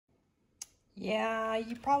Yeah,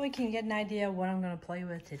 you probably can get an idea of what I'm going to play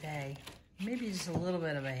with today. Maybe just a little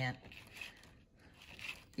bit of a hint.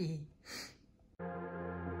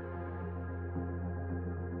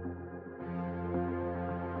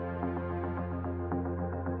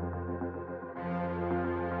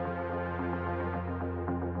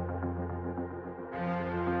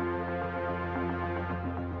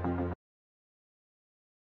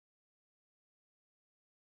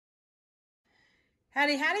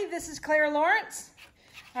 Howdy, howdy, this is Clara Lawrence.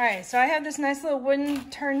 All right, so I have this nice little wooden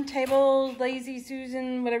turntable, Lazy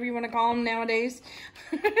Susan, whatever you want to call them nowadays.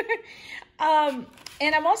 And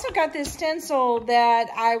I've also got this stencil that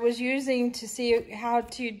I was using to see how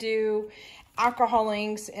to do alcohol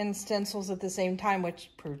inks and stencils at the same time, which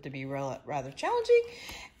proved to be rather challenging.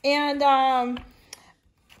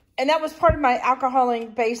 And that was part of my alcohol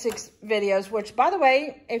ink basics videos, which, by the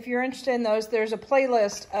way, if you're interested in those, there's a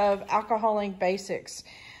playlist of alcohol ink basics.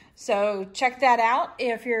 So check that out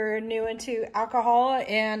if you're new into alcohol,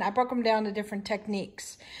 and I broke them down to different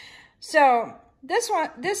techniques. So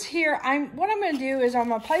what I'm going to do is I'm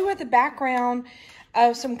going to play with the background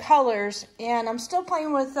of some colors, and I'm still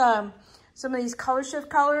playing with some of these color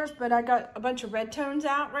shift colors, but I got a bunch of red tones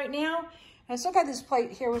out right now. I still got this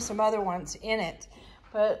plate here with some other ones in it.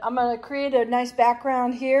 But I'm going to create a nice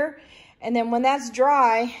background here. And then when that's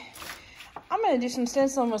dry, I'm going to do some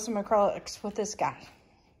stenciling with some acrylics with this guy.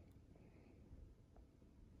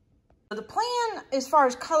 So the plan, as far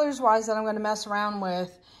as colors-wise, that I'm going to mess around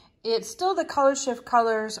with, it's still the color shift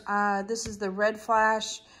colors. This is the red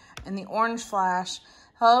flash and the orange flash.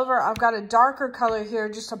 However, I've got a darker color here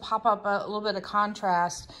just to pop up a little bit of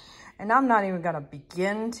contrast. And I'm not even going to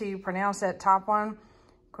begin to pronounce that top one.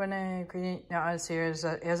 No,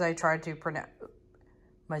 as I tried to pronounce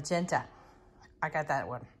magenta. I got that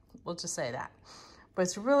one. We'll just say that. But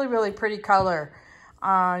it's a really, really pretty color.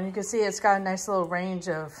 You can see it's got a nice little range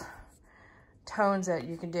of tones that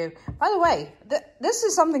you can do. By the way, this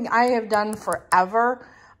is something I have done forever.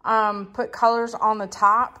 Put colors on the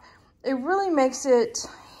top. It really makes it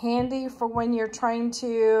handy for when you're trying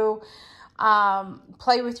to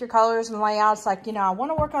play with your colors and layouts. Like, you know, I want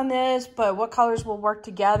to work on this, but what colors will work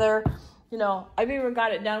together? You know, I've even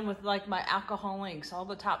got it done with like my alcohol inks. All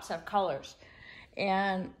the tops have colors,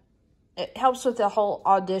 and it helps with the whole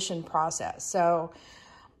audition process. So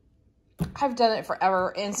I've done it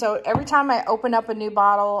forever. And so every time I open up a new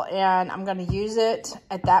bottle and I'm going to use it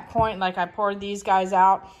at that point, like I poured these guys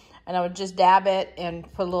out and I would just dab it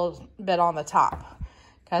and put a little bit on the top.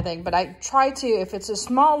 Kind of thing. But I try to, if it's a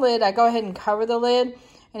small lid, I go ahead and cover the lid,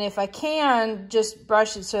 and if I can, just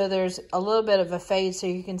brush it so there's a little bit of a fade, so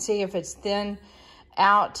you can see if it's thin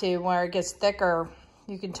out to where it gets thicker.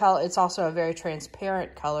 You can tell it's also a very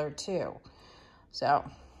transparent color too. So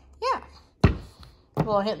yeah, a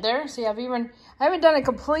little hint there. See, I haven't done it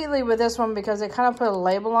completely with this one because I kind of put a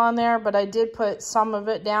label on there, but I did put some of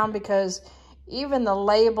it down because even the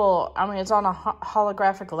label, I mean, it's on a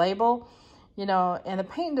holographic label. You know, and the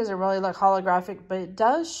paint doesn't really look holographic, but it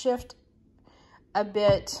does shift a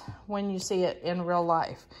bit when you see it in real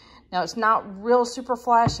life. Now, it's not real super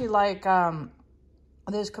flashy like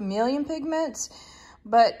those chameleon pigments,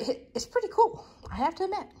 but it's pretty cool, I have to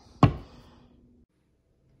admit.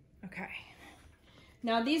 Okay.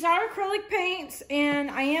 Now, these are acrylic paints,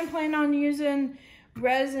 and I am planning on using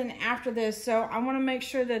resin after this, so I want to make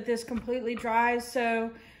sure that this completely dries.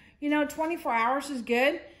 So, you know, 24 hours is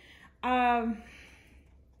good. I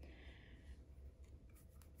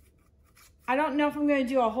don't know if I'm going to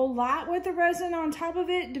do a whole lot with the resin on top of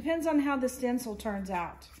it. Depends on how the stencil turns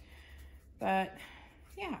out. But,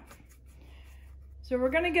 yeah. So we're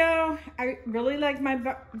going to go. I really like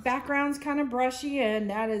my backgrounds kind of brushy, and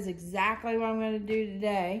that is exactly what I'm going to do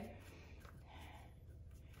today.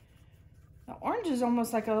 The orange is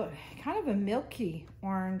almost like a kind of a milky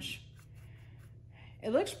orange. It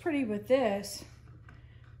looks pretty with this.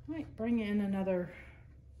 I might bring in another,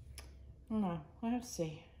 I don't know, we'll have to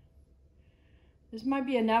see. This might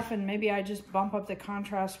be enough, and maybe I just bump up the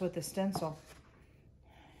contrast with the stencil.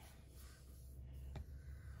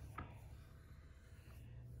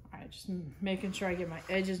 All right, just making sure I get my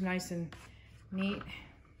edges nice and neat.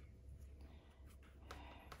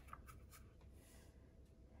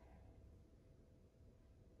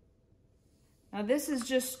 Now this is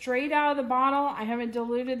just straight out of the bottle. I haven't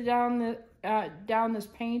diluted down this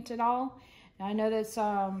paint at all. Now, I know that's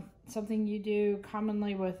something you do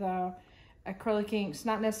commonly with acrylic inks.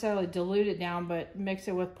 Not necessarily dilute it down, but mix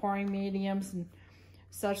it with pouring mediums and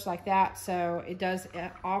such like that. So it does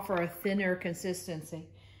offer a thinner consistency.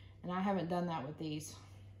 And I haven't done that with these.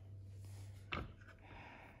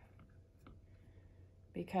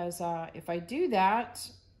 because if I do that,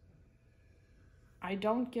 I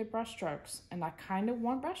don't get brush strokes, and I kind of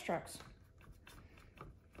want brush strokes.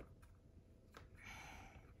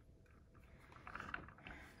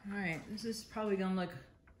 All right, this is probably gonna look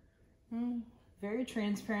very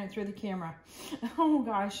transparent through the camera. Oh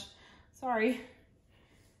gosh, sorry.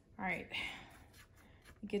 All right,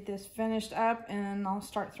 get this finished up, and then I'll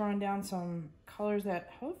start throwing down some colors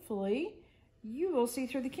that hopefully you will see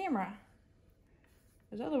through the camera,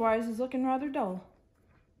 because otherwise it's looking rather dull.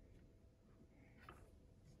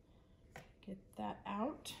 Get that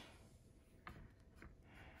out.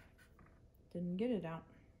 Didn't get it out.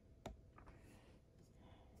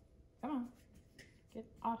 Come on, get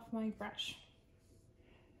off my brush.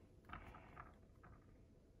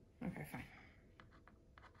 Okay, fine.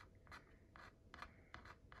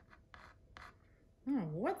 I don't know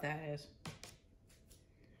what that is.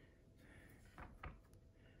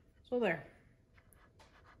 So there.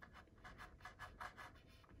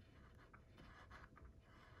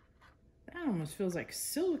 That almost feels like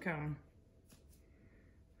silicone.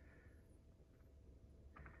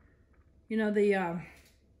 You know, the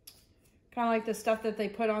kind of like the stuff that they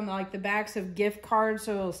put on like the backs of gift cards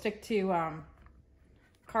so it'll stick to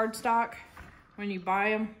cardstock when you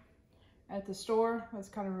buy them at the store. That's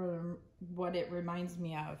kind of what it reminds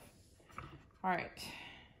me of. All right,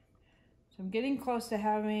 so I'm getting close to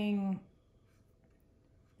having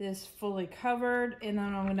this fully covered, and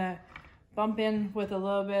then I'm gonna bump in with a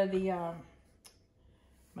little bit of the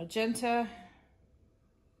magenta,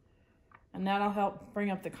 and that'll help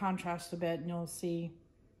bring up the contrast a bit, and you'll see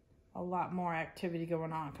a lot more activity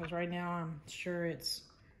going on, because right now I'm sure it's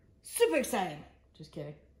super exciting. Just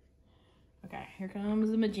kidding. Okay, here comes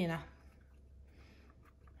the magenta.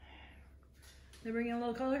 They bring in a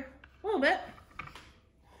little color, a little bit.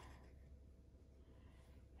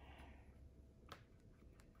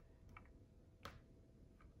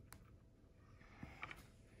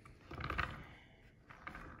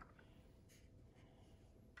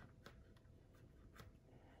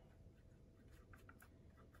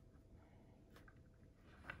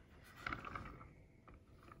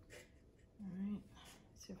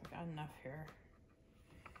 See if I got enough here.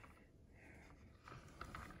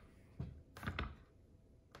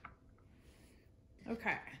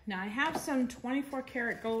 Okay, now I have some 24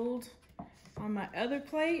 karat gold on my other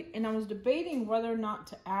plate, and I was debating whether or not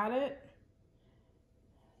to add it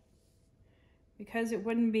because it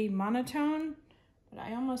wouldn't be monotone, but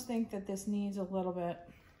I almost think that this needs a little bit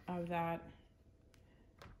of that.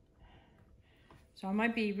 So I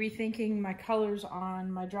might be rethinking my colors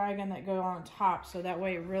on my dragon that go on top, so that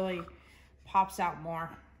way it really pops out more.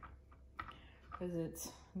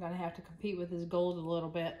 Because I'm gonna have to compete with this gold a little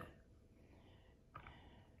bit.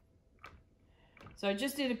 So I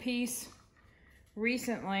just did a piece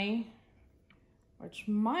recently, which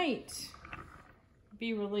might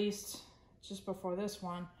be released just before this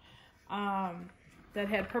one, that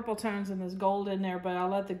had purple tones and this gold in there, but I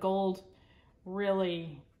let the gold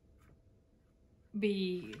really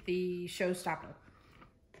be the showstopper.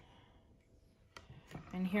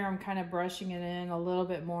 And here I'm kind of brushing it in a little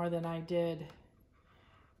bit more than I did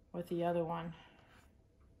with the other one.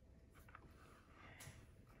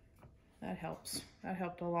 That helps. That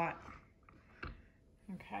helped a lot.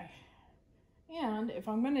 Okay. And if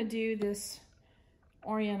I'm going to do this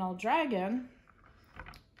Oriental Dragon,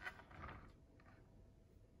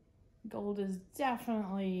 gold is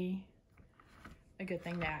definitely a good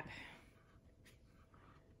thing to add.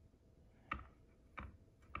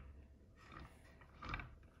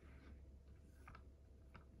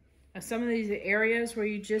 Some of these areas where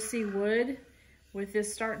you just see wood, with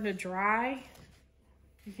this starting to dry,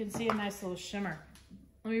 you can see a nice little shimmer.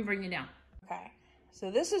 Let me bring you down. Okay, so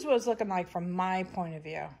this is what it's looking like from my point of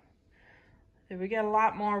view. So we get a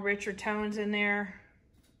lot more richer tones in there.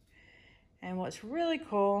 And what's really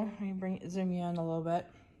cool, let me zoom you in a little bit.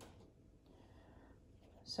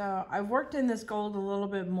 So I've worked in this gold a little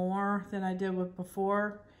bit more than I did with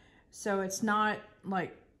before. So it's not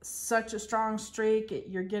like such a strong streak.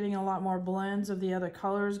 You're getting a lot more blends of the other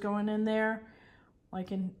colors going in there,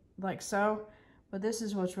 like so. But this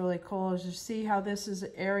is what's really cool, is you see how this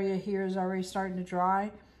area here is already starting to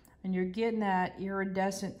dry, and you're getting that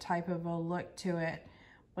iridescent type of a look to it,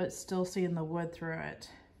 but still seeing the wood through it.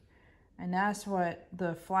 And that's what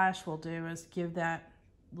the flash will do, is give that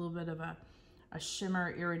little bit of a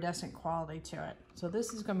shimmer iridescent quality to it. So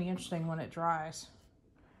this is going to be interesting when it dries.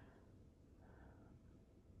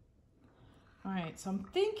 All right, so I'm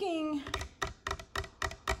thinking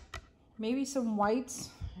maybe some whites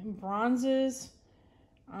and bronzes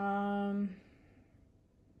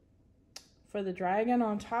for the dragon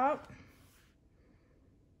on top.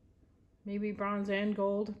 Maybe bronze and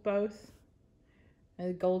gold, both.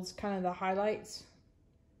 And gold's kind of the highlights.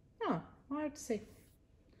 Oh, I'll have to see.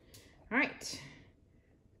 All right,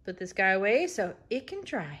 put this guy away so it can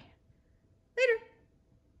dry. Later.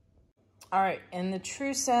 All right, in the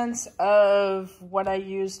true sense of what I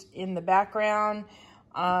used in the background,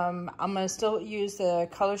 I'm gonna still use the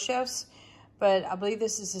color shifts, but I believe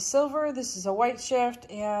this is a silver, this is a white shift,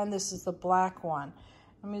 and this is the black one.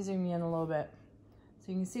 Let me zoom in a little bit.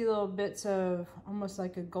 So you can see little bits of almost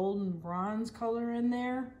like a golden bronze color in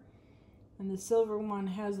there. And the silver one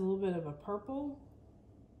has a little bit of a purple.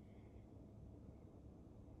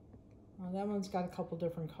 Well, that one's got a couple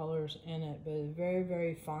different colors in it, but very,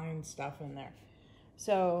 very fine stuff in there.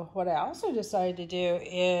 So what I also decided to do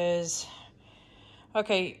is,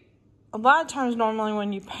 okay, a lot of times normally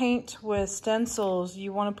when you paint with stencils,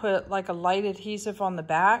 you want to put like a light adhesive on the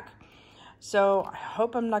back. So I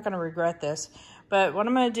hope I'm not going to regret this. But what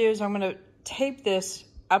I'm going to do is I'm going to tape this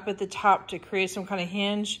up at the top to create some kind of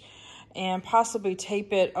hinge and possibly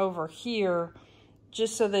tape it over here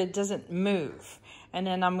just so that it doesn't move. And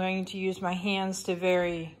then I'm going to use my hands to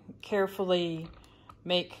very carefully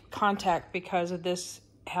make contact because of this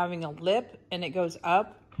having a lip and it goes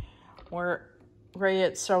up. We're right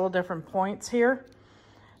at several different points here.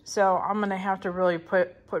 So I'm going to have to really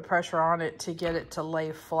put pressure on it to get it to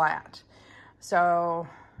lay flat. So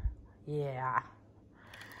yeah.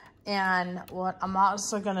 And what I'm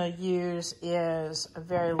also going to use is a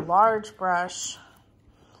very large brush,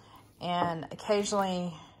 and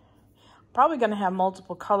occasionally probably going to have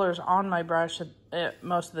multiple colors on my brush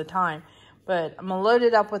most of the time, but I'm going to load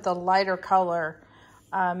it up with a lighter color,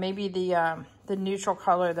 maybe the neutral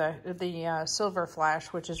color, the silver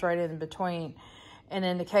flash, which is right in between, and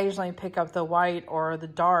then occasionally pick up the white or the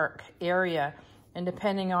dark area. And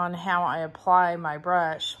depending on how I apply my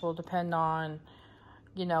brush will depend on,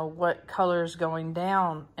 you know, what color is going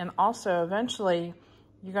down. And also eventually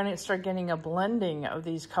you're going to start getting a blending of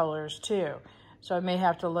these colors too. So I may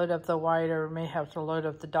have to load up the white or may have to load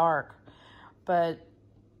up the dark, but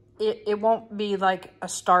it won't be like a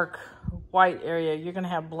stark white area. You're going to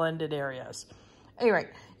have blended areas. Anyway,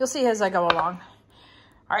 you'll see as I go along.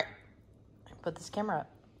 All right, put this camera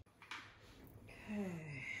up. Okay.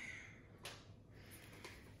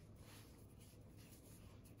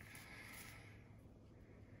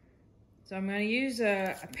 So I'm going to use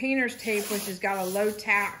a painter's tape, which has got a low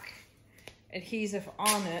tack adhesive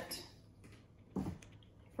on it.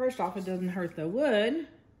 First off, it doesn't hurt the wood.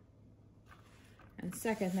 And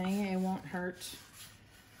second thing, it won't hurt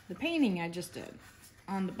the painting I just did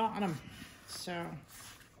on the bottom. So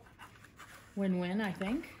win-win, I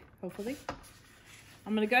think, hopefully.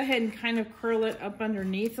 I'm going to go ahead and kind of curl it up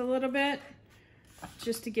underneath a little bit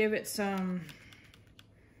just to give it some,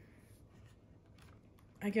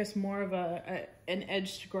 I guess, more of an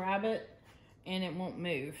edge to grab it, and it won't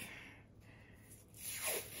move.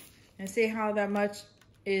 And see how that much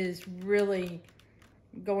is really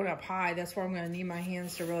going up high? That's where I'm going to need my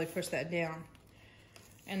hands to really push that down.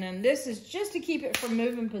 And then this is just to keep it from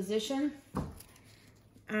moving position.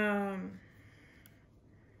 And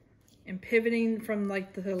pivoting from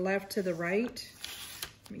like the left to the right.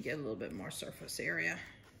 Let me get a little bit more surface area.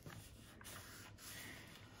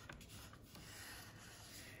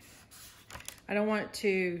 I don't want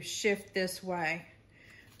to shift this way.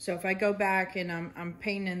 So if I go back and I'm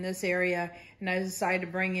painting in this area and I decide to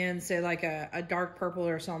bring in, say, like a dark purple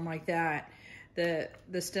or something like that, the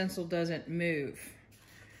stencil doesn't move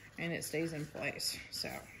and it stays in place. So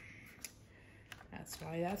that's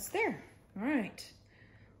why that's there. All right,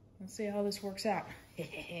 let's see how this works out.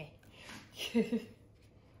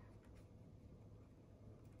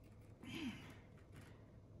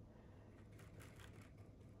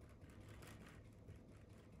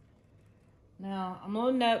 Now, I'm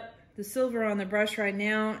loading up the silver on the brush right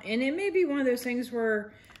now, and it may be one of those things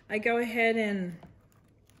where I go ahead and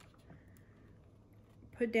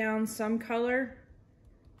put down some color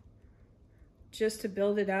just to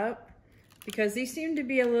build it up, because these seem to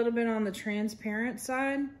be a little bit on the transparent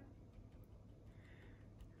side,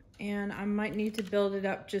 and I might need to build it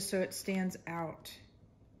up just so it stands out.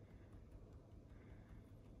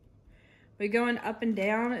 But going up and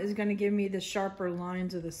down is going to give me the sharper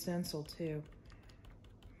lines of the stencil too.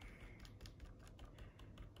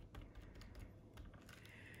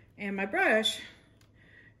 And my brush,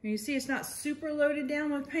 you see it's not super loaded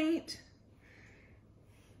down with paint.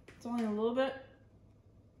 It's only a little bit.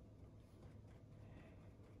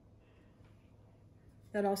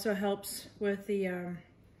 That also helps with the, hang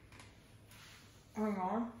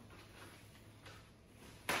on.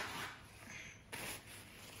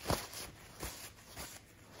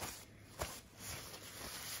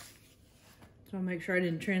 So I'll make sure I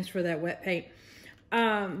didn't transfer that wet paint.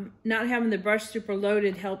 Not having the brush super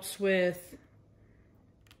loaded helps with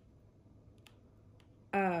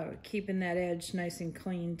keeping that edge nice and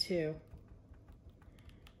clean too.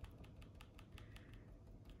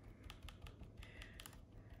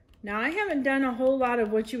 Now I haven't done a whole lot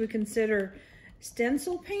of what you would consider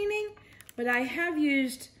stencil painting, but I have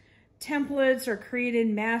used templates or created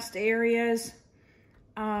masked areas,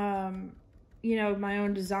 you know, my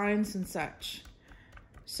own designs and such.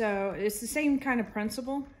 So it's the same kind of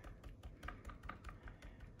principle,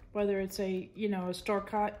 whether it's a, you know, a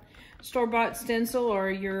store-bought stencil,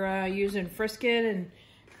 or you're using Frisket and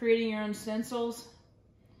creating your own stencils.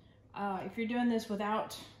 If you're doing this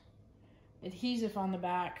without adhesive on the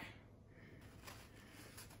back,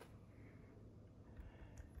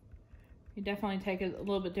 you definitely take a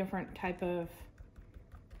little bit different type of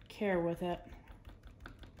care with it.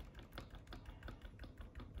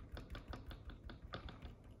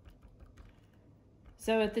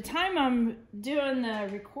 So at the time I'm doing the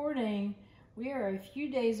recording, we are a few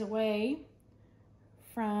days away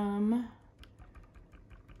from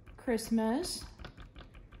Christmas.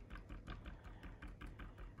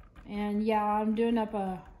 And yeah, I'm doing up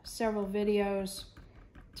several videos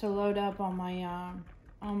to load up on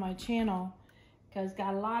my channel, because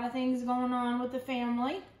got a lot of things going on with the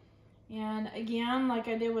family. And again, like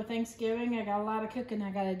I did with Thanksgiving, I got a lot of cooking I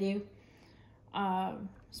gotta do,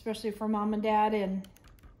 especially for mom and dad and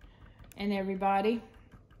everybody.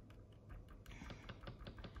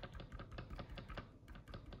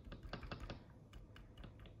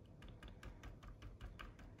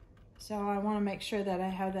 So I want to make sure that I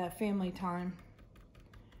have that family time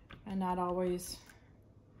and not always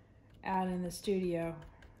out in the studio.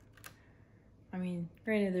 I mean,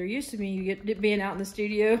 granted, they're used to me being out in the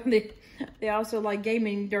studio. They also like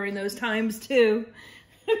gaming during those times too.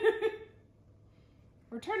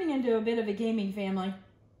 We're turning into a bit of a gaming family.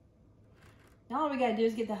 Now all we gotta do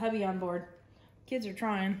is get the hubby on board. Kids are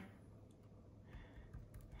trying,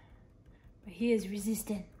 but he is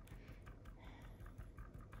resistant.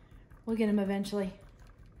 We'll get him eventually.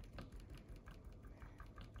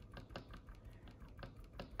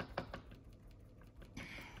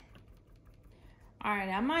 All right,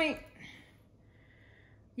 I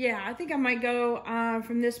think I might go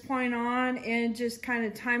from this point on and just kind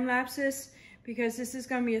of time lapse this, because this is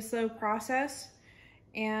going to be a slow process,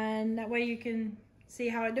 and that way you can see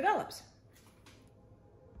how it develops.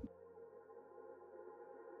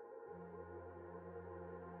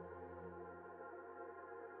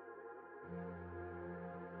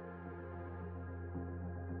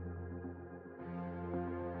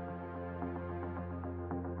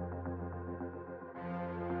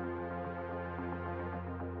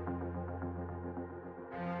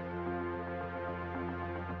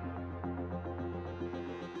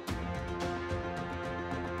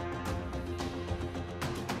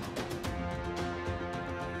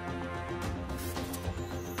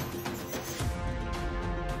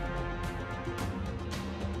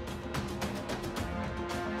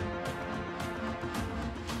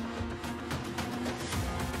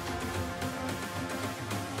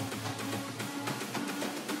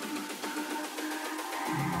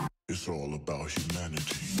 It's all about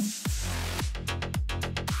humanity.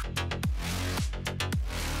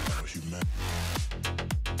 About humanity.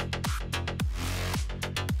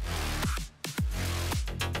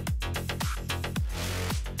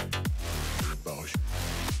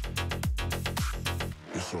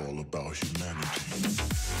 It's all about humanity.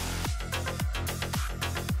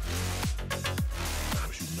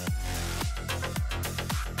 About humanity.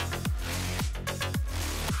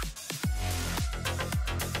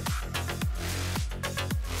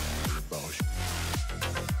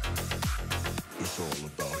 It's all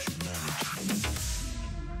about humanity.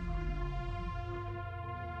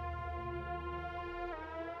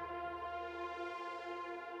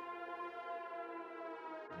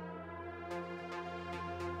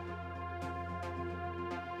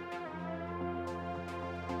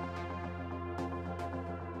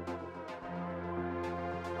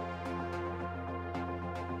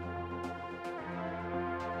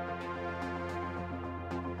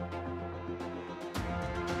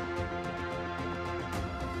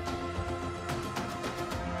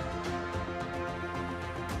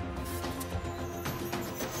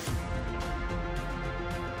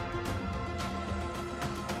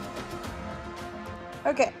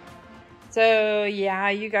 Okay, so yeah,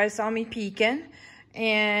 you guys saw me peeking,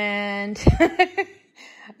 and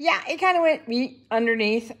yeah, it kind of went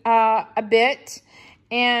underneath a bit,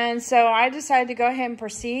 and so I decided to go ahead and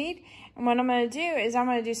proceed And what I'm going to do is I'm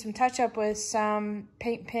going to do some touch-up with some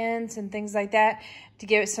paint pens and things like that to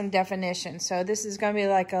give it some definition. So this is going to be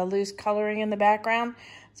like a loose coloring in the background.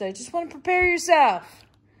 So you just want to prepare yourself,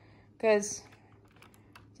 because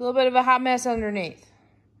it's a little bit of a hot mess underneath.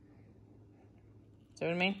 See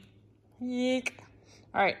what I mean? Yeek.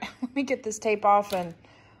 All right, let me get this tape off and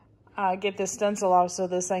get this stencil off so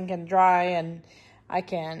this thing can dry and I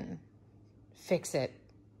can fix it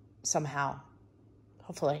somehow,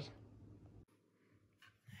 hopefully.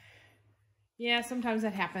 Yeah, sometimes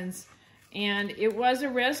that happens. And it was a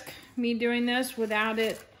risk, me doing this without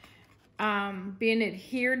it being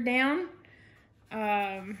adhered down.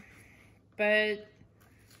 But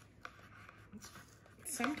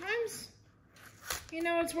sometimes, you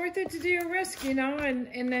know, it's worth it to do a risk, you know,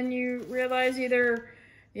 and then you realize either,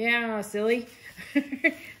 yeah, silly,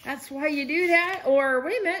 that's why you do that, or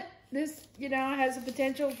wait a minute, this, you know, has a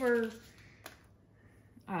potential for,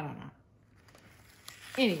 I don't know.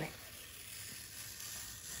 Anyway.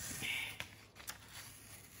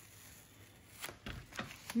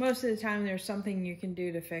 Most of the time there's something you can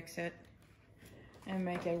do to fix it and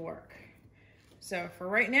make it work. So for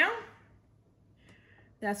right now,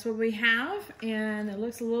 that's what we have, and it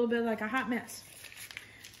looks a little bit like a hot mess.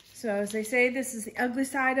 So as they say, this is the ugly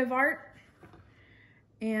side of art.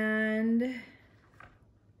 And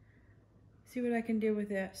see what I can do with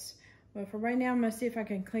this. But for right now, I'm gonna see if I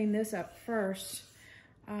can clean this up first.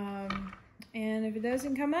 And if it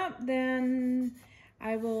doesn't come up, then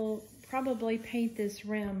I will probably paint this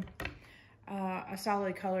rim a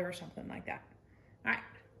solid color or something like that. All right.